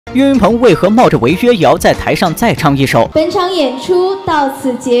岳云鹏为何冒着违约也要在台上再唱一首？本场演出到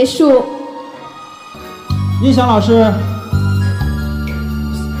此结束。音响老师，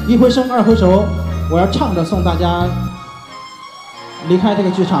一回生二回熟，我要唱着送大家离开这个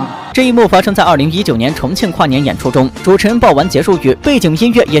剧场。这一幕发生在2019年重庆跨年演出中，主持人报完结束语，背景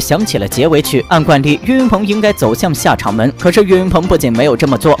音乐也响起了结尾曲。按惯例，岳云鹏应该走向下场门，可是岳云鹏不仅没有这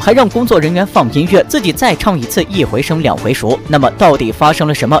么做，还让工作人员放音乐，自己再唱一次一回生两回熟。那么，到底发生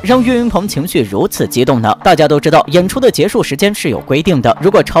了什么，让岳云鹏情绪如此激动呢？大家都知道，演出的结束时间是有规定的，如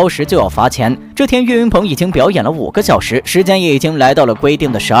果超时就要罚钱。这天，岳云鹏已经表演了5个小时，时间也已经来到了规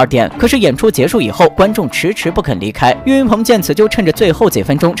定的12点。可是演出结束以后，观众迟迟不肯离开。岳云鹏见此，就趁着最后几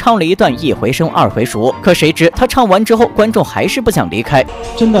分钟唱了一段一回生二回熟。可谁知他唱完之后，观众还是不想离开，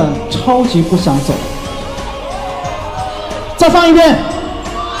真的超级不想走。再放一遍。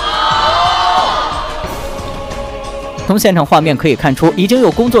从现场画面可以看出，已经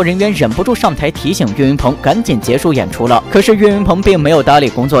有工作人员忍不住上台提醒岳云鹏赶紧结束演出了。可是岳云鹏并没有搭理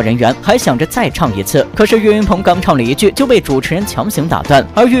工作人员，还想着再唱一次。可是岳云鹏刚唱了一句就被主持人强行打断，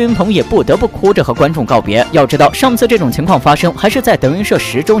而岳云鹏也不得不哭着和观众告别。要知道，上次这种情况发生还是在德云社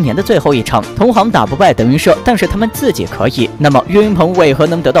10周年的最后一场，同行打不败德云社，但是他们自己可以。那么岳云鹏为何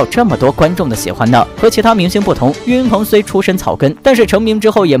能得到这么多观众的喜欢呢？和其他明星不同，岳云鹏虽出身草根，但是成名之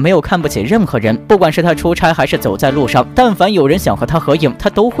后也没有看不起任何人，不管是他出差还是走在路上，但凡有人想和他合影，他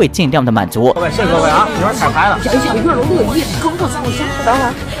都会尽量的满足。各位，谢谢各位啊！一会儿彩排了，小一个都乐意，跟我先等会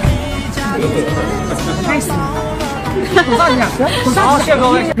儿。好，谢谢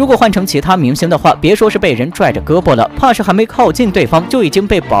各位。如果换成其他明星的话，别说是被人拽着胳膊了，怕是还没靠近对方，就已经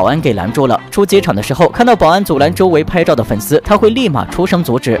被保安给拦住了。出机场的时候，看到保安阻拦周围拍照的粉丝，他会立马出声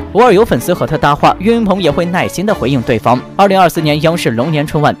阻止。偶尔有粉丝和他搭话，岳云鹏也会耐心的回应对方。2024年央视龙年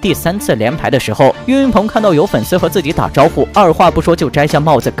春晚第3次连排的时候，岳云鹏看到有粉丝和自己打招呼，二话不说就摘下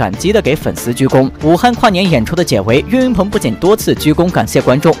帽子，感激的给粉丝鞠躬。武汉跨年演出的解围，岳云鹏不仅多次鞠躬感谢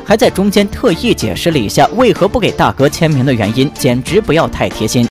观众，还在中间特意解释了一下为何不给大哥签名的原因，简直不要太贴心。